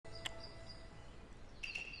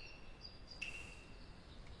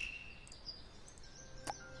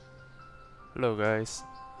Hello guys.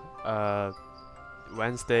 Uh,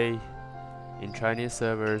 Wednesday in Chinese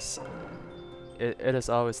servers, it is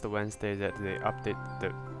always the Wednesday that they update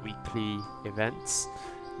the weekly events,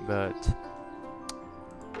 but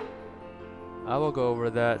I will go over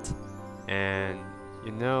that. And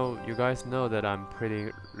you guys know that I'm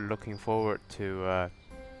pretty looking forward to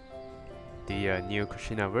the new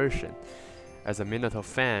Kushina version. As a Minato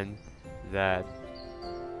fan, that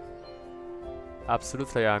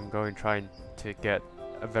absolutely I'm going trying to get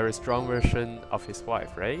a very strong version of his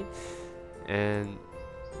wife, right? And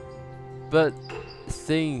but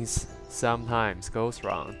things sometimes goes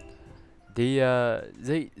wrong. They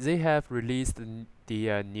have released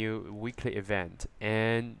the new weekly event,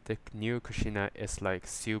 and the new Kushina is like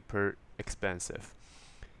super expensive.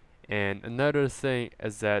 And another thing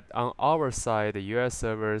is that on our side, the US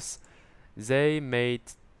servers, they made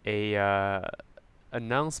a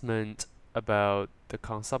announcement about the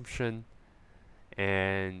consumption,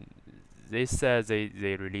 and they said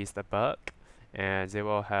they released a bug, and they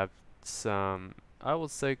will have some, I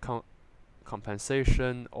would say,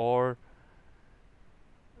 compensation, or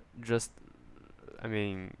just, I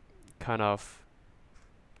mean, kind of,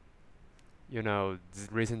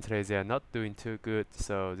 recently they are not doing too good,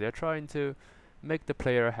 so they're trying to make the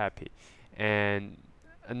player happy. And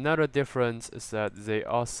another difference is that they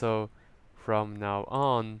also, from now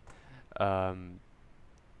on, um,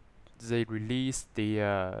 they release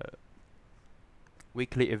the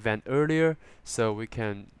weekly event earlier, so we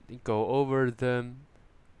can go over them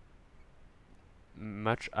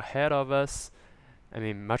much ahead of us. I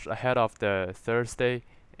mean, much ahead of the Thursday,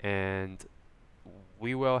 and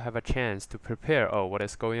we will have a chance to prepare. Oh, what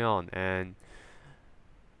is going on? And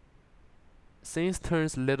things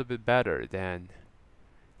turns a little bit better than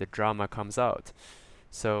the drama comes out.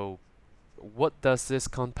 So, what does this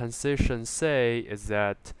compensation say? Is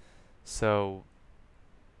that so?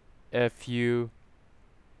 If you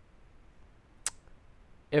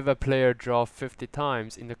if a player draws 50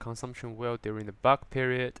 times in the consumption wheel during the bug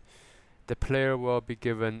period, the player will be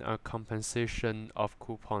given a compensation of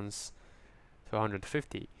coupons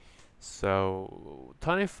 250. So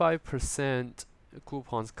 25%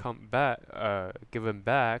 coupons come back, given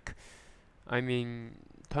back. I mean,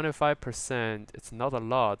 25%, it's not a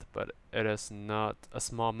lot, but it is not a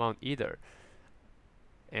small amount either.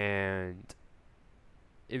 And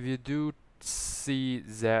if you do see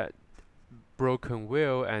that broken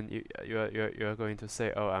wheel, and you're going to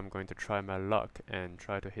say, oh, I'm going to try my luck and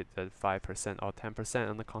try to hit that 5% or 10%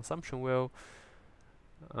 on the consumption wheel,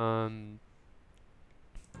 um,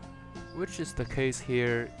 which is the case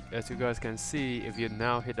here. As you guys can see, if you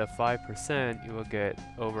now hit a 5%, you will get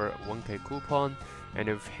over 1k coupon, and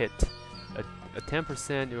if hit a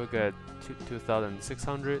 10%, you will get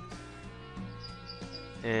 2600.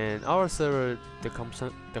 And our server, the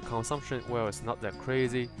consumption well is not that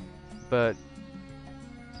crazy, but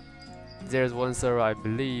there's one server, I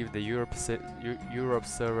believe, the Europe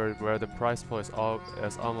server, where the price point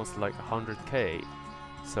is almost like 100k.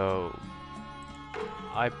 So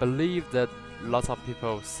I believe that lots of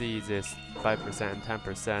people see this 5% and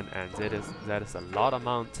 10%, and that is a lot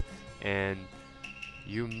amount, and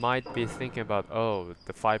you might be thinking about, oh,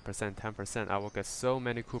 the 5%, 10%, I will get so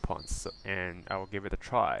many coupons, and I will give it a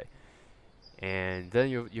try. And then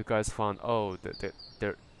you guys found, oh,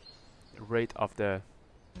 the rate of the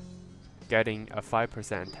getting a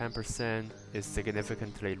 5% and 10% is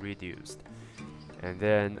significantly reduced. And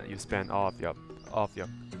then you spend all of your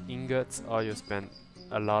ingots, or you spend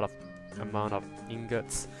a lot of amount of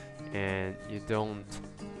ingots, and you don't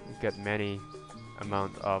get many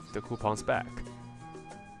amount of the coupons back.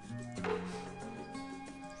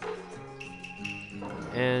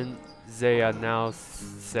 And they are now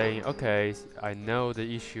saying, okay, I know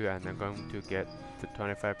the issue, and I'm going to get the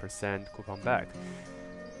 25% coupon back,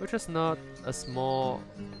 which is not a small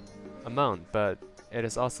amount, but it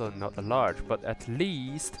is also not a large. But at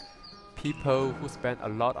least people who spend a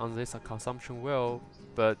lot on this consumption will,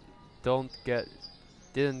 but didn't get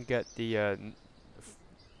the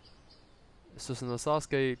Susanoo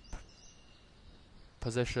Sasuke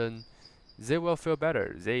position, they will feel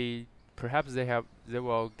better. Perhaps they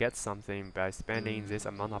will get something by spending this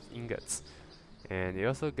amount of ingots, and they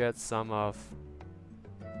also get some of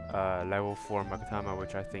level 4 Makatama,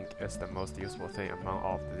 which I think is the most useful thing among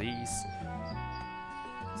all of these.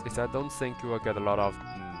 Since I don't think you will get a lot of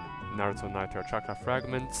Naruto Nitro Chakra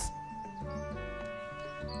fragments.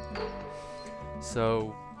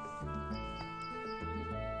 So,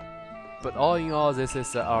 but all in all, this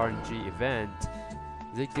is an RNG event.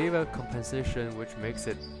 They gave a compensation which makes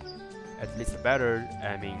it at least better.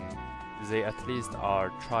 I mean, they at least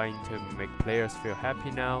are trying to make players feel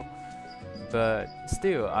happy now. But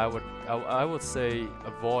still, I would say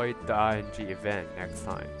avoid the RNG event next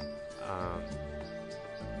time. Um,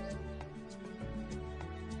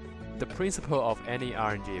 the principle of any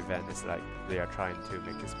RNG event is like they are trying to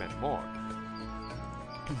make you spend more.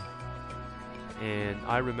 And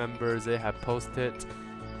I remember they have posted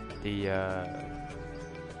the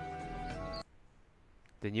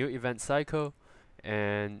new event cycle,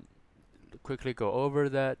 and quickly go over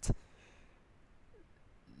that.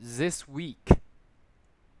 This week,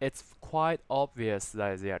 it's quite obvious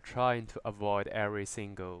that they are trying to avoid every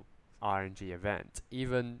single RNG event,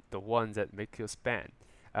 even the ones that make you spend,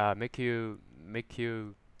 make you,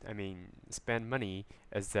 I mean, spend money.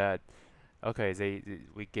 Is that okay?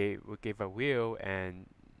 We gave a wheel, and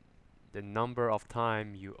the number of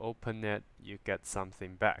time you open it, you get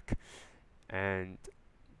something back, and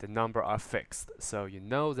the number are fixed. So you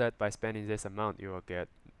know that by spending this amount, you will get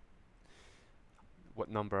what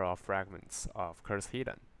number of fragments of Curse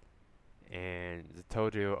Hidden. And it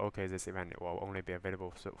told you, okay, this event will only be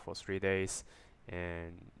available for 3 days,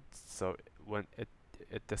 and so when it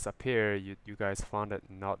disappeared, you guys found it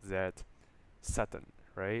not that certain,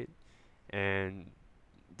 right? And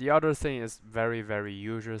the other thing is very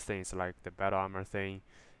usual things like the battle armor thing,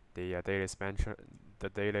 the daily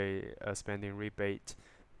spending rebate.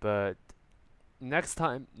 But last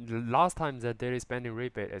time the daily spending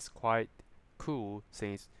rebate is quite cool,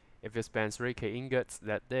 since if you spend 3k ingots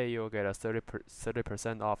that day, you'll get a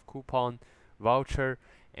 30% off coupon voucher.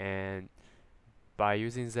 And by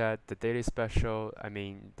using that, the daily special, I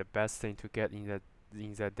mean, the best thing to get in that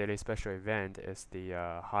daily special event is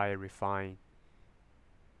the high refinement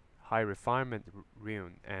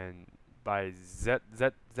rune. And by that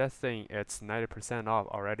thing, it's 90% off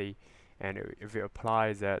already. And if you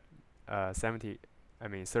apply that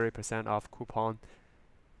 30% off coupon,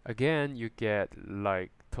 again, you get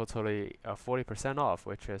like totally 40% off,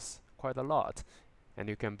 which is quite a lot. And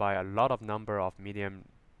you can buy a lot of number of medium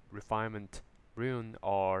refinement rune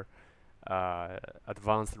or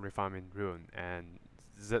advanced refinement rune, and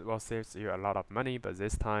that will save you a lot of money. But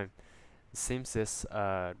this time, it seems this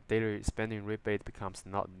daily spending rebate becomes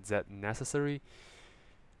not that necessary.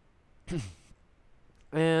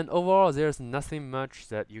 And overall, there's nothing much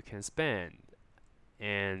that you can spend.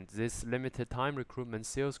 And this limited time recruitment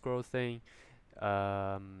sales growth thing,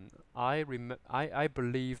 I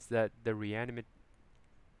believe that the reanimated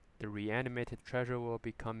treasure will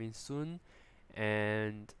be coming soon,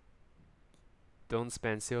 and don't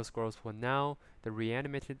spend sales growth for now. The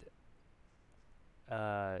reanimated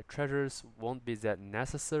treasures won't be that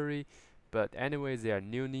necessary, but anyway, they are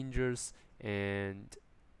new ninjas, and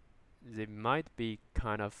it might be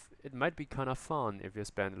kind of fun if you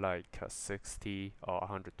spend like 60 or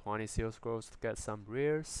 120 sales growth to get some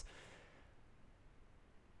rares,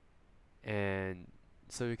 and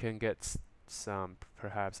so you can get some,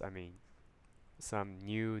 perhaps, I mean, some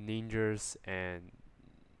new ninjas, and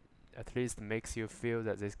at least makes you feel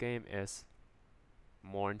that this game is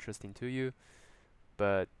more interesting to you.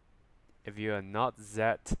 But if you are not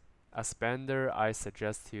that a spender, I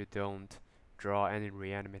suggest you don't draw any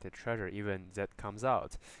reanimated treasure even that comes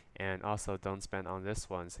out, and also don't spend on this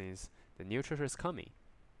one since the new treasure is coming.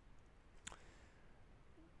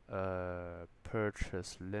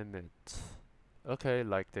 Purchase limit, okay,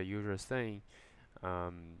 like the usual thing.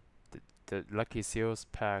 The lucky sales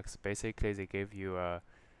packs, basically they give you a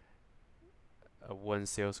one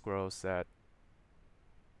sales growth that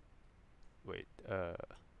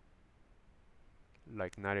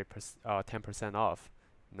like 90%, 10% off.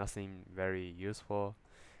 Nothing very useful.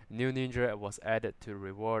 New ninja was added to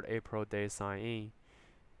reward April Day sign in,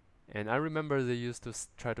 and I remember they used to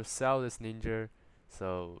try to sell this ninja,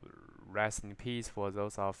 so rest in peace for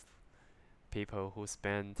those of people who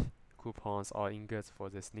spend coupons or ingots for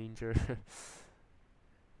this ninja.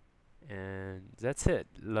 And that's it.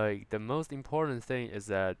 Like, the most important thing is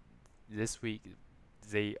that this week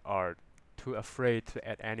they are too afraid to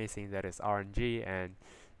add anything that is RNG, and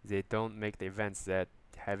they don't make the events that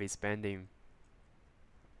heavy spending.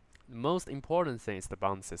 The most important thing is the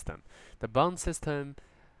bound system. The bound system,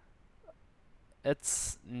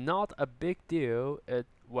 it's not a big deal. It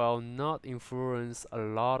will not influence a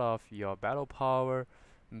lot of your battle power,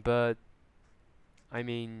 but I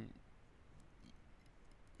mean,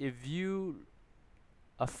 if you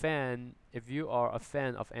are a fan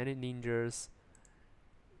of any ninjas,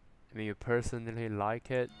 I mean, you personally like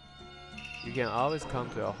it, you can always come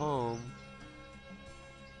to a home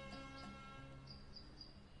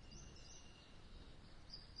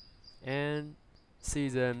and see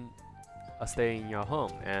them stay in your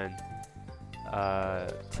home. And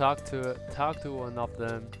talk to one of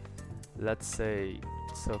them. Let's say,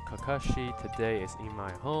 so Kakashi today is in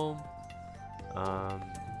my home. Um,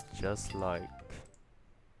 just like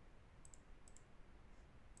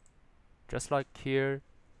here,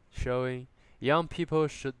 showing young people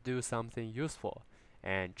should do something useful,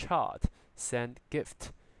 and chart send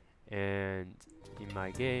gift. And in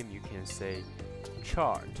my game, you can say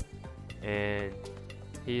chart, and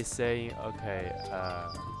he's saying, okay,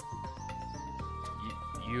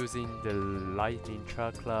 using the lightning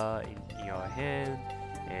chakra in your hand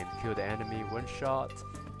and kill the enemy one shot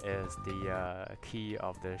is the key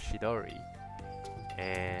of the Shidori.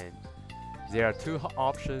 And there are two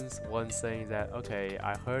options. One saying that, okay,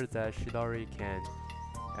 I heard that Shidori can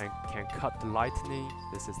cut the lightning.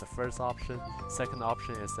 This is the first option. Second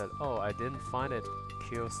option is that, oh, I didn't find it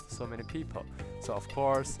kills so many people. So of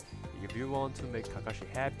course, if you want to make Kakashi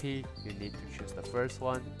happy, you need to choose the first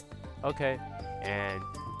one. Okay, and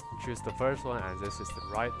choose the first one, and this is the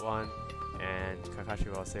right one. And Kakashi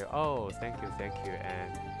will say, oh, thank you,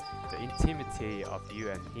 and the intimacy of you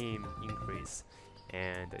and him increase,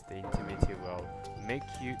 and the intimacy will make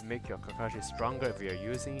your Kakashi stronger if you're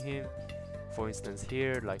using him. For instance,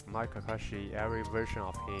 here, like my Kakashi, every version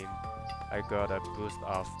of him, I got a boost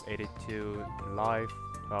of 82 life,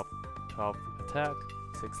 12 attack,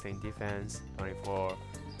 16 defense, 24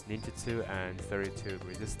 ninjutsu, and 32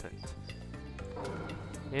 resistant.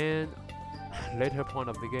 And later point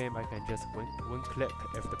of the game, I can just one click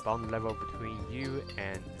if the bond level between you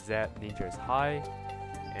and that ninja is high,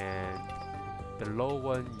 and the low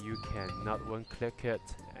one you cannot one click it,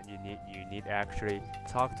 and you need actually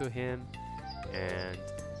talk to him. And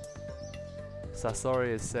Sasori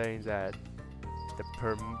is saying that the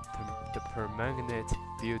permanent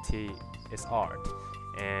beauty is art,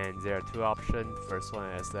 and there are two options. First one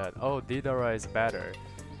is that, oh, Deidara is better,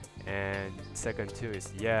 and second two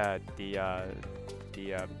is, yeah, the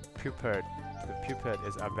pupil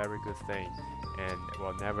is a very good thing and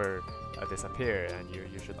will never disappear, and you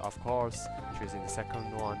should of course choosing the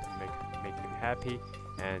second one to make him happy,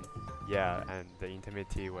 and yeah, and the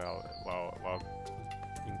intimacy will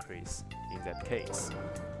increase in that case.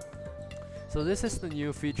 So this is the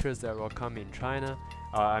new features that will come in China.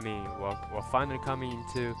 I mean, will finally come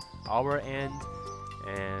into our end,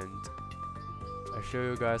 and I show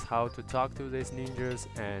you guys how to talk to these ninjas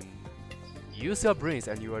and use your brains,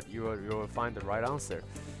 and you will find the right answer.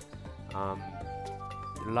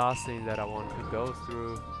 The last thing that I want to go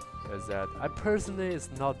through is that I personally is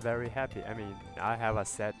not very happy. I mean, I have a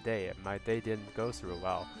sad day. My day didn't go through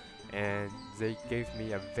well, and they gave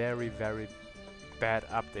me a very bad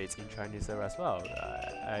updates in Chinese server as well.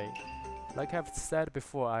 Like I've said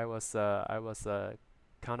before, I was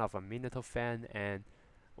kind of a Minato fan, and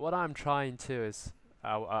what I'm trying to is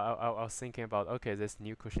I was thinking about, okay, this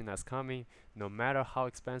new kushina is coming. No matter how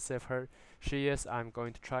expensive she is, I'm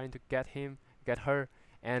going to try to get her.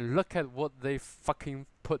 And look at what they fucking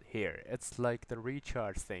put here. It's like the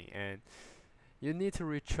recharge thing, and you need to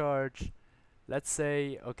recharge. Let's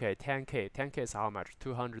say, okay, 10k. 10k is how much?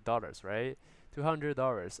 $200, right?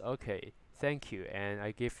 $200. Okay, thank you. And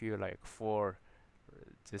I give you like 4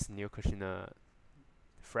 this new kushina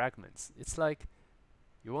fragments. It's like,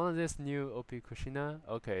 you want this new OP kushina?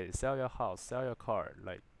 Okay, sell your house, sell your car,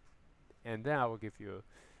 like, and then I will give you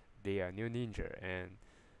the new ninja. And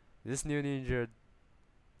this new ninja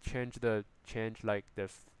change like the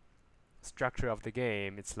structure of the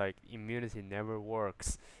game. It's like immunity never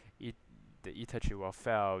works. The Itachi will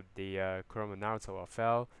fail, the Kurama Naruto will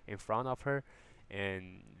fail in front of her,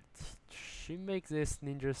 and she makes this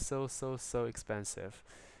ninja so expensive.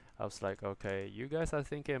 I was like, okay, you guys are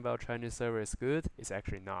thinking about Chinese server is good. It's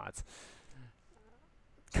actually not.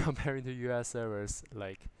 Comparing to US servers,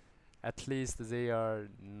 like, at least they are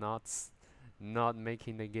not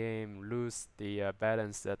making the game lose the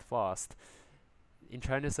balance that fast. In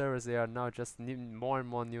Chinese servers, there are now just more and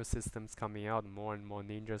more new systems coming out, more and more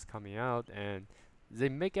ninjas coming out, and they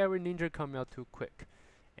make every ninja come out too quick,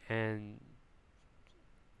 and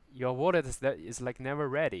your wallet is like never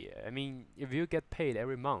ready. I mean, if you get paid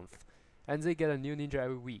every month, and they get a new ninja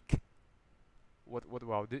every week, what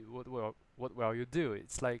will you do?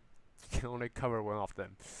 It's like you can only cover one of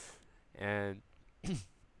them, and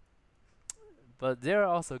but there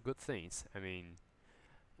are also good things. I mean,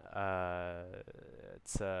 uh,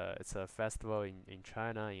 it's a festival in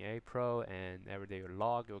China in April, and every day you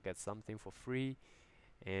log, you'll get something for free,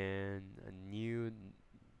 and a new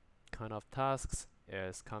kind of tasks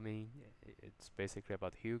is coming. It's basically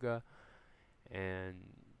about Hyuga and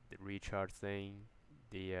the recharge thing,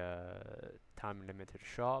 the time limited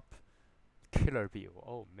shop, Killer Bee.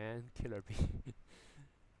 Oh man, Killer Bee.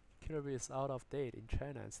 Killer Bee is out of date in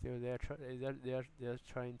China, and still they're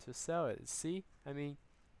trying to sell it. See, I mean,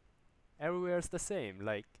 everywhere is the same.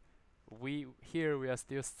 Like we are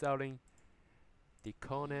still selling the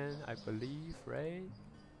Conan, I believe, right?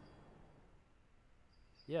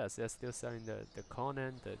 Yes, they're still selling the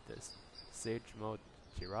Conan, the Siege mode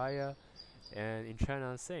Jiraiya, and in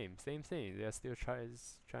China, same thing. They're still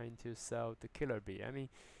trying to sell the Killer Bee. I mean,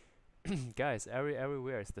 guys,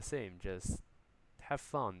 everywhere is the same. Just have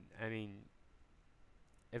fun. I mean,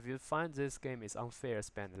 if you find this game is unfair,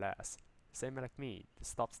 spend less. Same like me.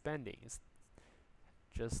 Stop spending.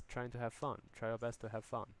 Just trying to have fun. Try your best to have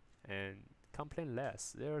fun and complain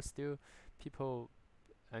less. There are still people,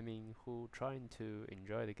 I mean, who trying to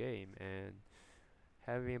enjoy the game and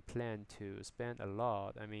having a plan to spend a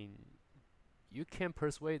lot. I mean, you can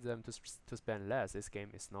persuade them to spend less. This game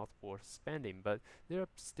is not worth spending, but there are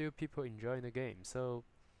still people enjoying the game. So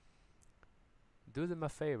do them a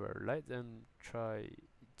favor. Let them try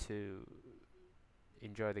to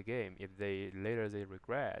enjoy the game. If they later they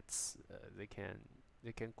regret, they can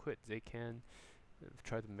quit. They can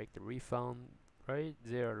try to make the refund. Right?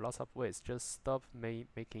 There are lots of ways. Just stop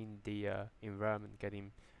making the environment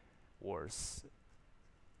getting worse.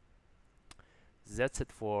 That's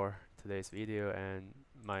it for today's video and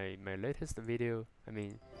my latest video. I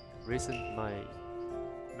mean, my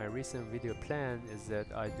recent video plan is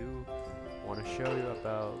that I do want to show you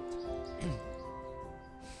about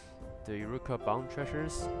the Eureka Bound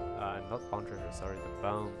Treasures. Not Bound Treasures, sorry, the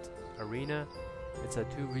Bound Arena. It's a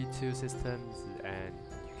 2v2 system, and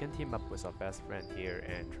you can team up with your best friend here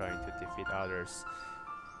and trying to defeat others,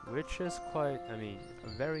 which is quite, I mean, a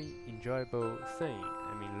very enjoyable thing.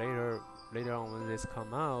 I mean, later on when this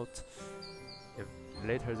come out, if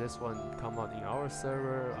later this one come out in our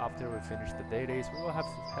server after we finish the dailies, we will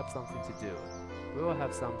have something to do. We will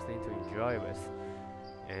have something to enjoy with.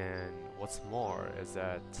 And what's more is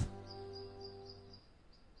that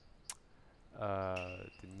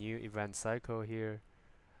the new event cycle here.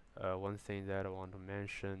 One thing that I want to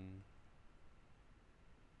mention.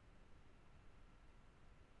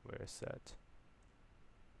 Where is that?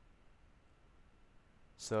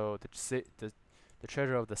 So the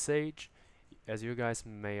treasure of the sage, as you guys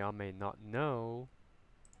may or may not know,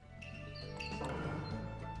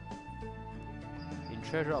 in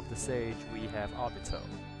treasure of the sage we have Obito,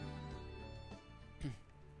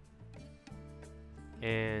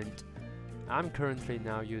 and I'm currently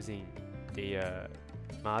now using the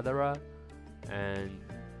Madara, and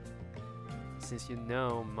since you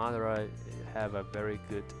know Madara have a very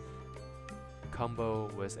good combo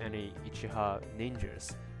with any Uchiha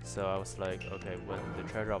ninjas, so I was like, okay, when the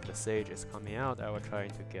treasure of the sage is coming out, I will try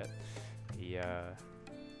to get the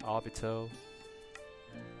Obito.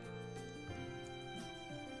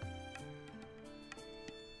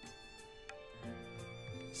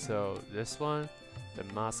 So this one, the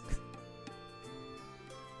mask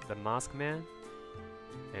man,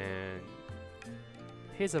 and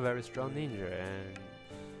he's a very strong ninja, and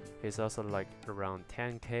he's also like around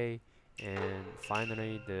 10k. And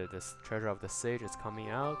finally the treasure of the sage is coming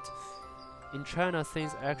out. In China,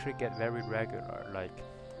 things actually get very regular, like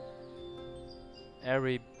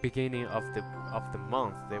every beginning of the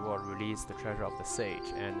month they will release the treasure of the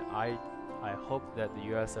sage, and I hope that the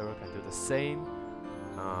US server can do the same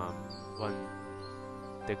when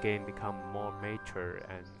the game become more mature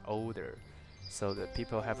and older, so that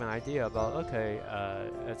people have an idea about, okay,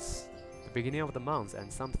 it's the beginning of the month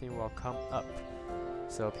and something will come up,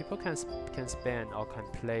 so people can spend or can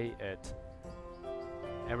play it,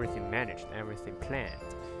 everything managed, everything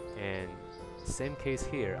planned. And same case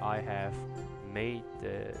here, I have made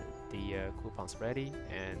the coupons ready,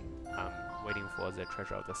 and I'm waiting for the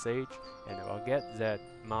treasure of the sage, and I'll get that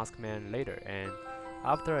mask man later. And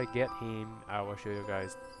after I get him, I will show you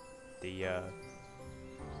guys the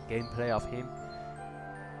gameplay of him.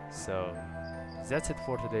 So that's it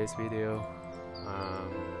for today's video.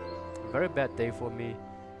 Very bad day for me,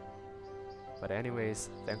 but anyways,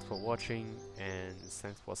 thanks for watching and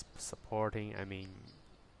thanks for supporting. I mean,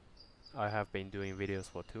 I have been doing videos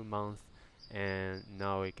for 2 months, and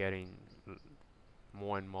now we're getting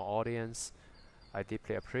more and more audience. I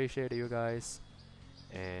deeply appreciate you guys,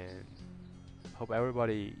 and hope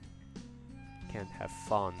everybody can have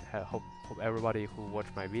fun. Hope everybody who watch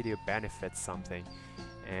my video benefits something,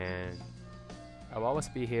 and I'll always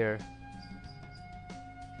be here.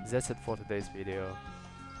 That's it for today's video,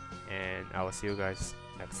 and I will see you guys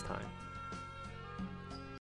next time.